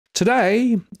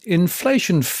Today,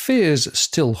 inflation fears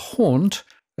still haunt,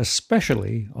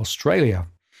 especially Australia.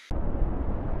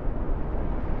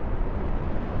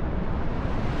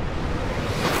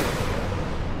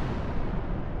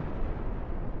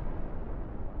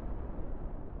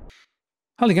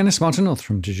 Hi again, it's Martin North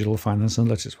from Digital Finance and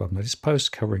latest web latest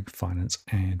post covering finance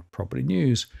and property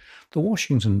news. The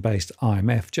Washington-based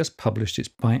IMF just published its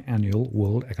biannual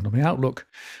World Economic Outlook,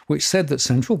 which said that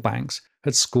central banks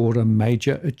had scored a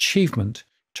major achievement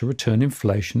to return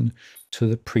inflation to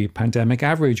the pre-pandemic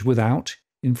average without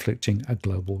inflicting a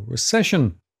global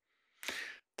recession.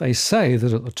 They say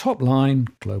that at the top line,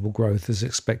 global growth is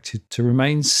expected to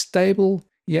remain stable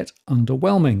yet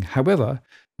underwhelming. However,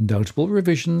 notable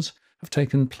revisions have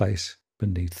taken place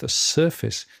beneath the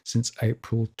surface since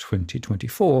April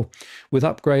 2024, with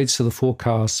upgrades to the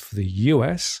forecasts for the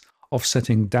US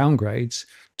offsetting downgrades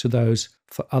to those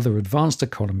for other advanced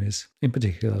economies, in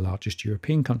particular the largest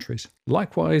European countries.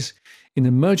 Likewise, in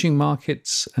emerging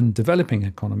markets and developing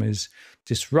economies,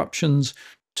 disruptions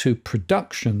to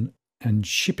production and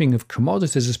shipping of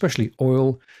commodities, especially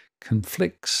oil,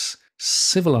 conflicts,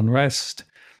 civil unrest,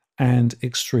 and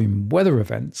extreme weather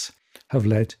events have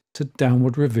led to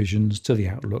downward revisions to the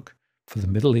outlook for the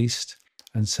Middle East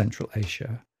and Central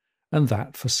Asia, and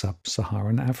that for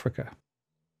sub-Saharan Africa.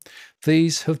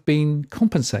 These have been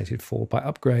compensated for by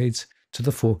upgrades to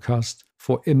the forecast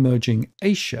for emerging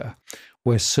Asia,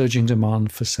 where surging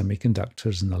demand for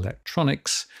semiconductors and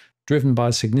electronics, driven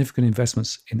by significant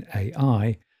investments in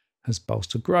AI, has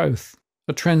bolstered growth,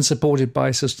 a trend supported by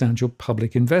substantial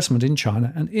public investment in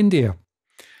China and India.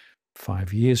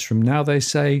 5 years from now, they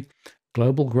say,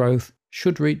 global growth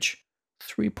should reach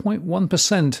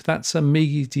 3.1%. That's a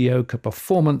mediocre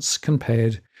performance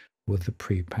compared with the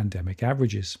pre-pandemic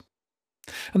averages.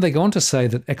 And they go on to say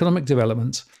that economic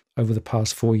developments over the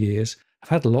past 4 years have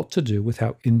had a lot to do with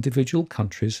how individual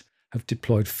countries have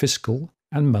deployed fiscal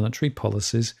and monetary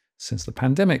policies since the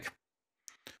pandemic.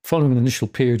 Following an initial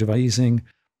period of easing,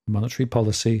 monetary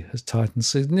policy has tightened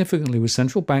significantly, with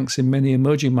central banks in many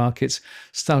emerging markets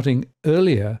starting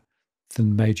earlier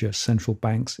than major central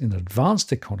banks in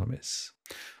advanced economies.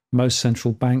 Most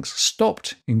central banks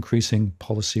stopped increasing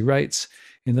policy rates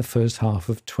in the first half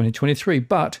of 2023,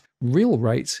 but real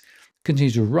rates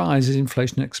continued to rise as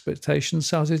inflation expectations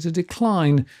started to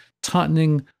decline,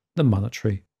 tightening the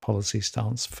monetary policy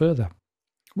stance further.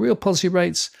 Real policy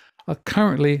rates are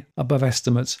currently above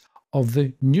estimates of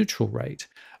the neutral rate,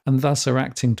 and thus are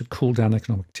acting to cool down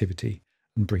economic activity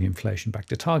and bring inflation back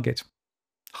to target.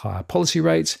 Higher policy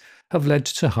rates have led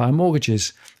to higher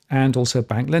mortgages and also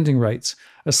bank lending rates,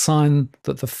 a sign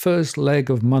that the first leg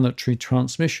of monetary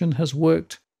transmission has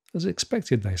worked as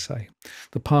expected, they say.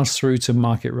 The pass-through to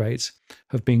market rates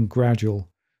have been gradual,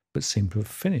 but seem to have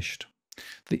finished.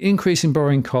 The increase in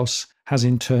borrowing costs has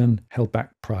in turn held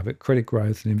back private credit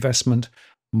growth and investment,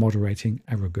 moderating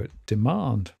aggregate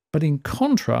demand. But in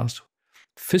contrast,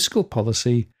 fiscal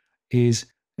policy is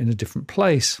in a different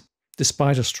place.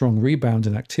 Despite a strong rebound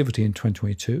in activity in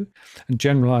 2022 and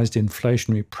generalized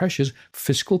inflationary pressures,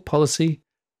 fiscal policy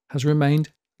has remained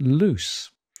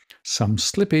loose. Some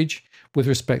slippage with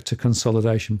respect to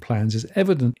consolidation plans is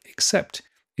evident, except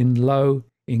in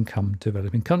low-income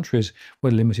developing countries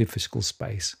where limited fiscal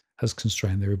space has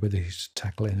constrained their ability to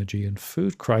tackle energy and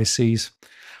food crises.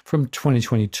 From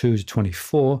 2022 to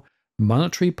 24,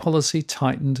 monetary policy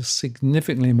tightened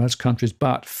significantly in most countries,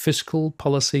 but fiscal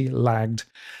policy lagged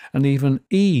and even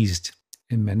eased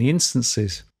in many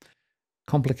instances,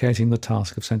 complicating the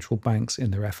task of central banks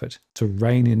in their effort to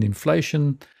rein in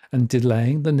inflation and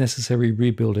delaying the necessary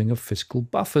rebuilding of fiscal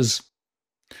buffers.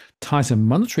 Tighter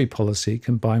monetary policy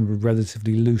combined with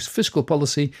relatively loose fiscal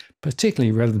policy,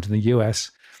 particularly relevant in the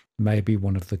US, may be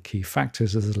one of the key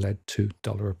factors that has led to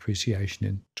dollar appreciation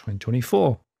in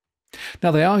 2024.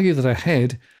 Now, they argue that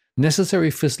ahead,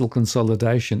 necessary fiscal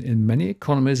consolidation in many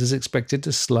economies is expected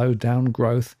to slow down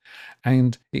growth,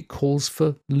 and it calls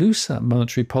for looser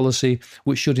monetary policy,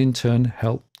 which should in turn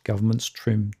help governments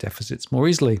trim deficits more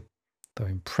easily. Though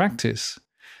in practice,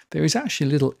 there is actually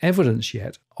little evidence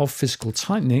yet of fiscal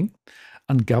tightening,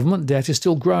 and government debt is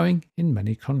still growing in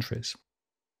many countries.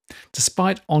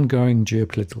 Despite ongoing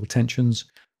geopolitical tensions,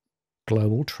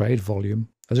 global trade volume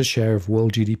as a share of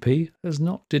world GDP has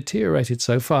not deteriorated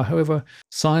so far. However,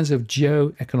 signs of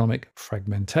geo-economic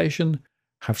fragmentation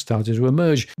have started to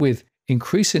emerge, with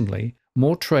increasingly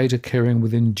more trade occurring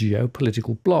within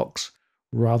geopolitical blocs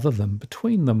rather than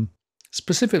between them.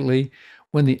 Specifically,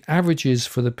 when the averages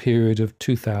for the period of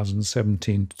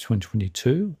 2017 to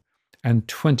 2022 and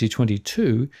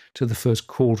 2022 to the first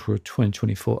quarter of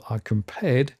 2024 are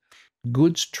compared,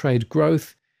 goods trade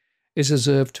growth is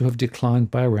observed to have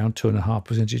declined by around 2.5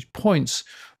 percentage points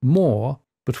more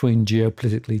between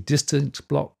geopolitically distant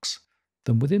blocs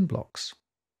than within blocs.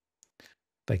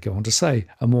 They go on to say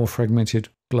a more fragmented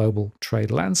global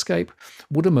trade landscape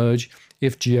would emerge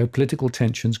if geopolitical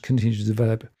tensions continue to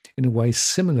develop in a way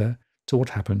similar to what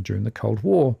happened during the Cold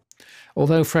War.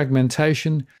 Although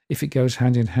fragmentation, if it goes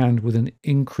hand in hand with an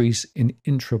increase in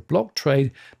intra-bloc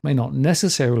trade, may not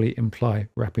necessarily imply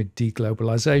rapid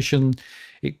deglobalization,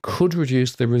 it could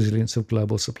reduce the resilience of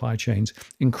global supply chains,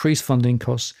 increase funding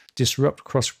costs, disrupt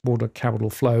cross-border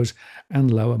capital flows,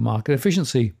 and lower market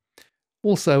efficiency.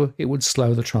 Also, it would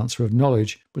slow the transfer of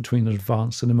knowledge between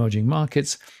advanced and emerging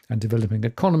markets and developing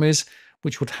economies,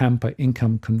 which would hamper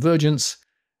income convergence,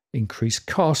 increase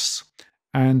costs,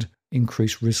 and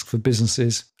increase risk for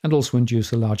businesses, and also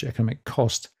induce a large economic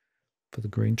cost for the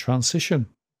green transition.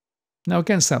 Now,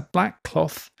 against that black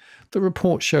cloth, the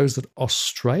report shows that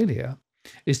Australia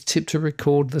is tipped to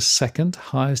record the second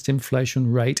highest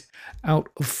inflation rate out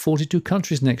of 42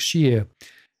 countries next year.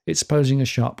 It's posing a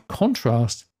sharp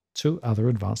contrast to other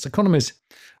advanced economies.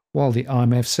 While the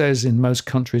IMF says in most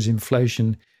countries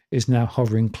inflation is now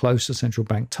hovering close to central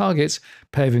bank targets,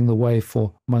 paving the way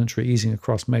for monetary easing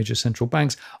across major central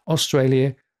banks,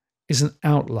 Australia is an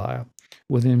outlier,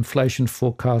 with inflation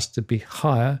forecast to be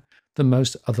higher than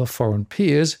most other foreign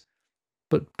peers,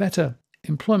 but better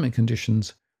employment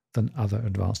conditions than other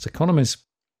advanced economies.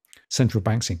 Central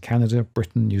banks in Canada,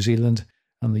 Britain, New Zealand,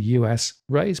 and the US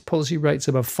raised policy rates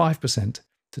above 5%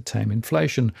 to tame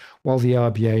inflation, while the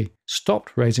RBA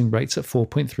stopped raising rates at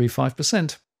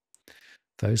 4.35%.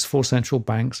 Those four central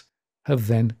banks have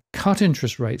then cut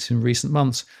interest rates in recent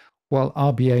months, while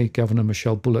RBA Governor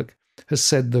Michelle Bullock has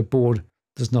said the board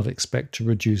does not expect to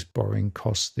reduce borrowing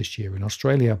costs this year in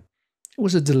Australia. It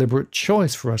was a deliberate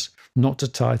choice for us not to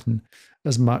tighten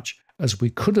as much as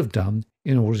we could have done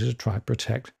in order to try to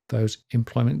protect those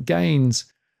employment gains,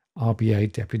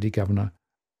 RBA Deputy Governor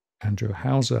Andrew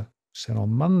Hauser said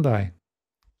on Monday.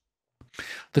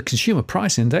 The Consumer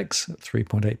Price Index, at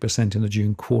 3.8% in the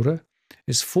June quarter,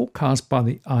 is forecast by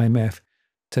the IMF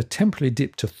to temporarily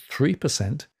dip to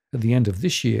 3% at the end of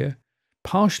this year,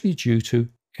 partially due to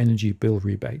energy bill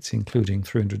rebates, including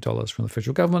 $300 from the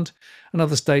federal government, and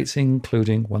other states,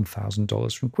 including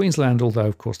 $1,000 from Queensland, although,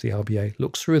 of course, the RBA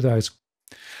looks through those.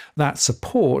 That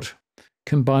support,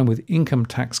 combined with income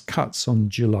tax cuts on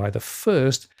July the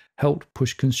 1st, helped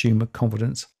push consumer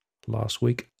confidence last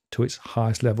week to its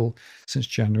highest level since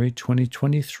January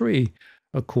 2023,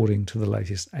 according to the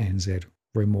latest ANZ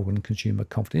Roy Morgan Consumer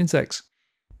Confidence Index.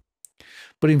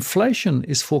 But inflation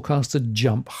is forecast to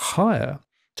jump higher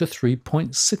to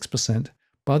 3.6%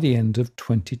 by the end of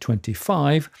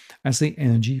 2025 as the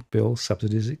energy bill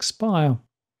subsidies expire.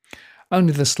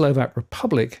 Only the Slovak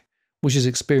Republic, which has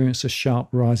experienced a sharp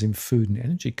rise in food and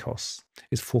energy costs,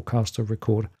 is forecast to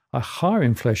record a higher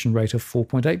inflation rate of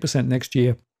 4.8% next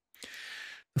year.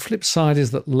 The flip side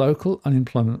is that local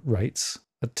unemployment rates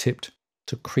are tipped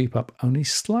to creep up only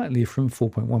slightly from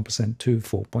 4.1% to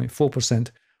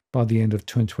 4.4% by the end of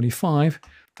 2025.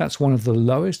 That's one of the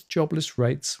lowest jobless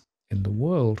rates in the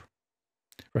world.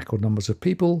 Record numbers of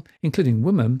people, including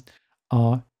women,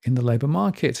 are in the labour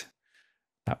market.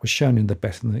 That was shown in the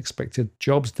better-than-expected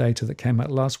jobs data that came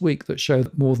out last week that showed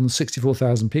that more than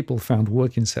 64,000 people found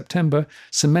work in September,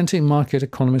 cementing market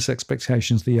economists'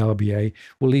 expectations the RBA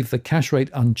will leave the cash rate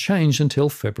unchanged until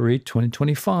February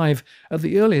 2025 at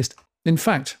the earliest. In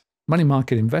fact, money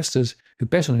market investors who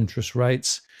bet on interest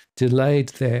rates delayed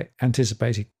their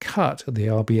anticipated cut at the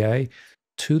RBA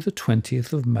to the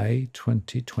 20th of May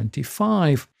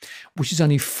 2025, which is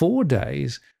only 4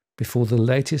 days before the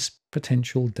latest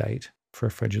potential date for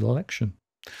a federal election.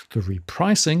 The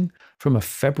repricing from a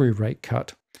February rate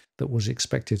cut that was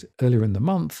expected earlier in the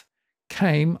month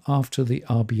came after the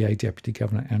RBA Deputy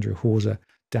Governor Andrew Hauser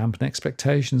dampened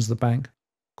expectations the bank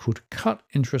could cut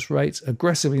interest rates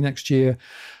aggressively next year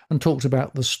and talked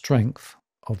about the strength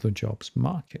of the jobs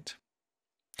market.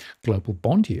 Global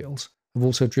bond yields have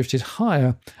also drifted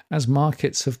higher as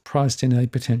markets have priced in a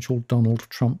potential Donald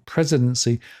Trump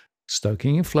presidency,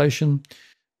 stoking inflation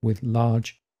with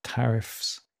large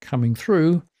tariffs coming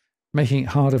through, making it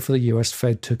harder for the US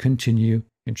Fed to continue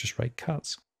interest rate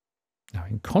cuts. Now,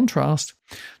 in contrast,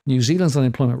 New Zealand's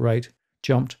unemployment rate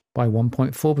jumped by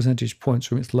 1.4 percentage points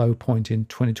from its low point in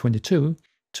 2022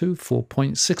 to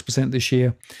 4.6% this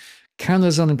year.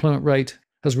 Canada's unemployment rate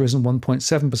has risen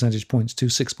 1.7 percentage points to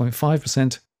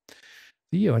 6.5%.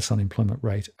 The US unemployment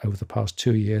rate over the past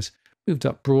 2 years moved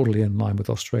up broadly in line with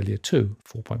Australia to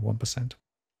 4.1%.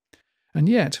 And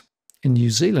yet, In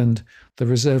New Zealand, the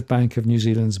Reserve Bank of New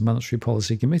Zealand's Monetary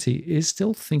Policy Committee is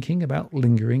still thinking about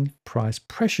lingering price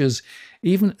pressures,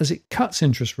 even as it cuts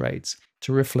interest rates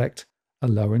to reflect a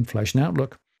lower inflation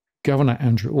outlook. Governor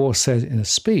Andrew Orr said in a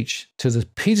speech to the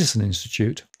Peterson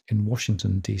Institute in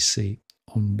Washington, D.C.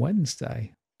 on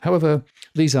Wednesday. However,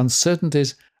 these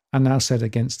uncertainties are now set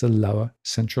against a lower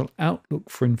central outlook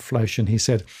for inflation. He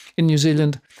said, in New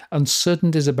Zealand,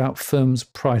 uncertainties about firms'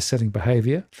 price-setting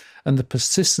behaviour and the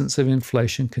persistence of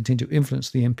inflation continue to influence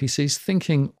the MPC's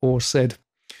thinking. Orr said,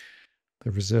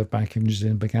 the Reserve Bank of New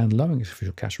Zealand began lowering its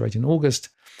official cash rate in August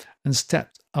and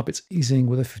stepped up its easing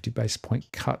with a 50 basis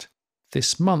point cut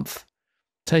this month,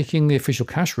 taking the official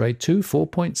cash rate to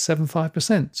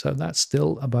 4.75%. So that's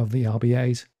still above the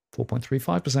RBA's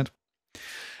 4.35%.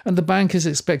 And the bank is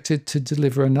expected to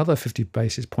deliver another 50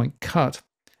 basis point cut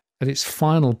at its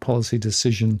final policy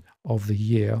decision of the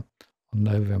year on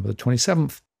November the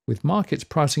 27th, with markets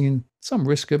pricing in some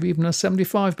risk of even a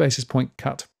 75 basis point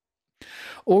cut.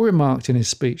 Orr remarked in his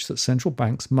speech that central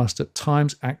banks must at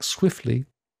times act swiftly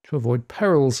to avoid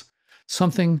perils,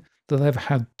 something that they've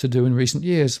had to do in recent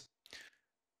years.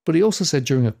 But he also said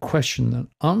during a question and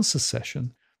answer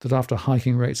session that after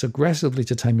hiking rates aggressively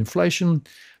to tame inflation,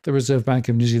 the Reserve Bank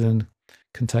of New Zealand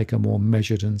can take a more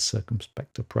measured and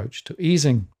circumspect approach to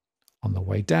easing. On the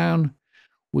way down,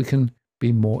 we can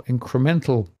be more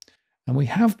incremental. And we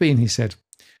have been, he said.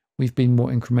 We've been more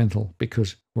incremental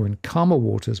because we're in calmer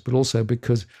waters, but also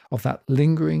because of that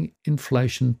lingering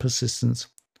inflation persistence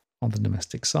on the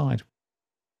domestic side.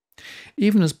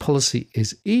 Even as policy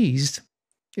is eased,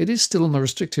 it is still on the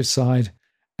restrictive side,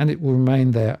 and it will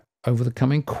remain there over the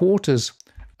coming quarters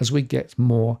as we get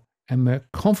more and more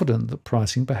confident that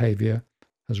pricing behaviour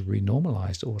has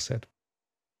renormalised, Orr said.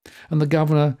 And the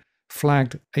governor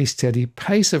flagged a steady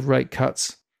pace of rate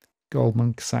cuts,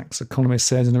 Goldman Sachs economist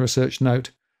said in a research note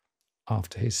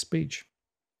after his speech.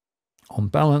 On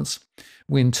balance,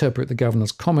 we interpret the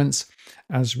governor's comments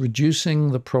as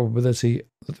reducing the probability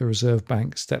that the Reserve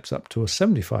Bank steps up to a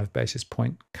 75 basis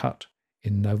point cut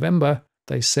in November,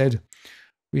 they said,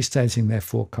 restating their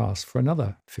forecast for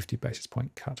another 50 basis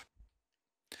point cut.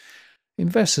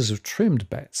 Investors have trimmed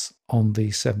bets on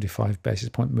the 75 basis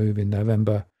point move in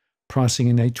November, pricing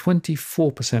in a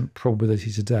 24%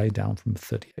 probability today, down from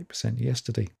 38%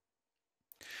 yesterday.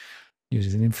 New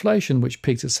Zealand inflation, which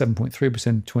peaked at 7.3%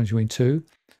 in 2022,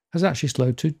 has actually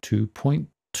slowed to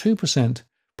 2.2%,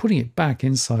 putting it back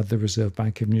inside the Reserve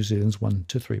Bank of New Zealand's 1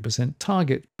 to 3%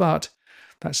 target. But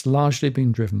that's largely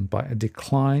been driven by a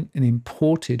decline in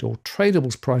imported or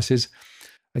tradables prices.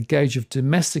 A gauge of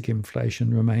domestic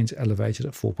inflation remains elevated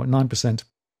at 4.9%.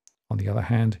 On the other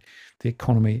hand, the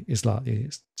economy is likely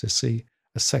to see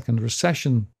a second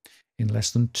recession in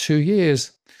less than 2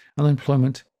 years.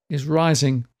 Unemployment is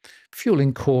rising,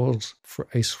 fueling calls for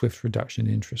a swift reduction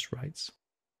in interest rates.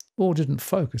 Orr didn't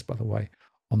focus, by the way,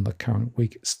 on the current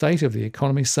weak state of the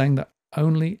economy, saying that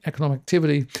only economic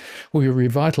activity will be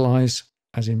revitalised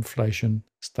as inflation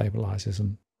stabilises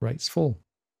and rates fall.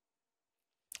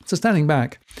 So standing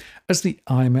back, as the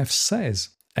IMF says,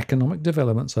 economic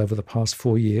developments over the past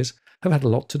 4 years have had a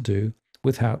lot to do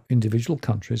with how individual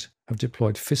countries have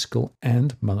deployed fiscal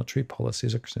and monetary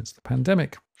policies since the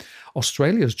pandemic.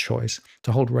 Australia's choice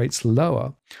to hold rates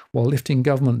lower while lifting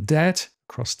government debt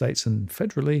across states and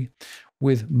federally,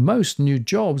 with most new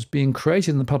jobs being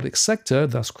created in the public sector,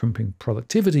 thus crimping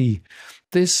productivity.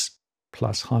 This,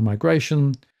 plus high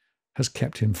migration, has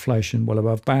kept inflation well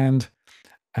above band,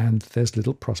 and there's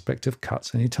little prospect of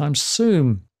cuts anytime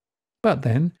soon. But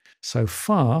then, so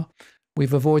far,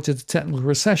 we've avoided a technical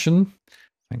recession,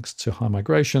 thanks to high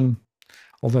migration,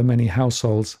 although many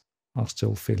households are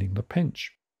still feeling the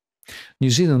pinch. New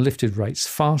Zealand lifted rates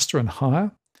faster and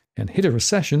higher and hit a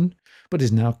recession, but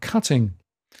is now cutting,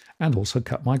 and also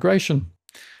cut migration,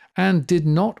 and did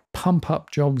not pump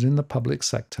up jobs in the public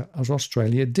sector as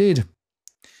Australia did.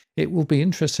 It will be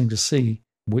interesting to see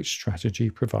which strategy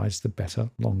provides the better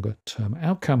longer-term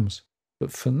outcomes.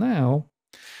 But for now,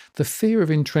 the fear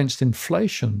of entrenched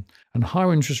inflation and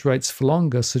higher interest rates for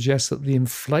longer suggests that the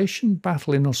inflation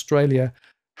battle in Australia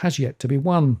has yet to be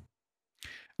won.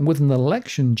 And with an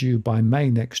election due by May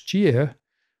next year,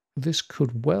 this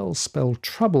could well spell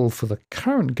trouble for the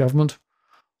current government,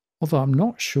 although I'm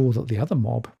not sure that the other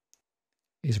mob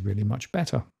is really much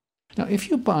better. Now, if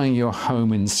you're buying your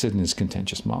home in Sydney's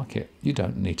contentious market, you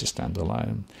don't need to stand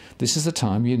alone. This is the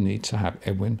time you need to have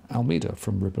Edwin Almeida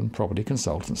from Ribbon Property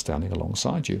Consultants standing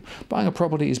alongside you. Buying a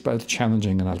property is both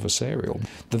challenging and adversarial.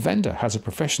 The vendor has a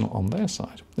professional on their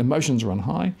side. Emotions run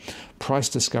high, price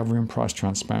discovery and price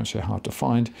transparency are hard to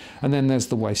find, and then there's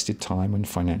the wasted time and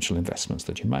financial investments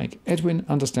that you make. Edwin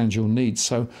understands your needs,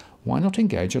 so why not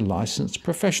engage a licensed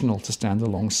professional to stand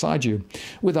alongside you?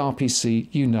 With RPC,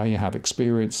 you know you have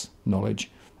experience, knowledge,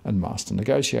 and master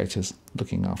negotiators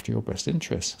looking after your best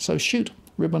interests. So shoot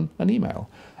Ribbon an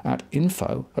email at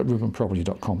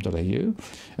info@ribbonproperty.com.au,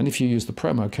 and if you use the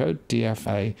promo code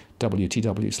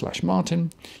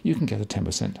DFAWTW/Martin, you can get a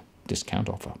 10% discount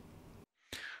offer.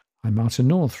 I'm Martin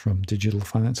North from Digital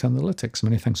Finance Analytics.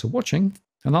 Many thanks for watching,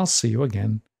 and I'll see you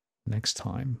again next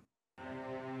time.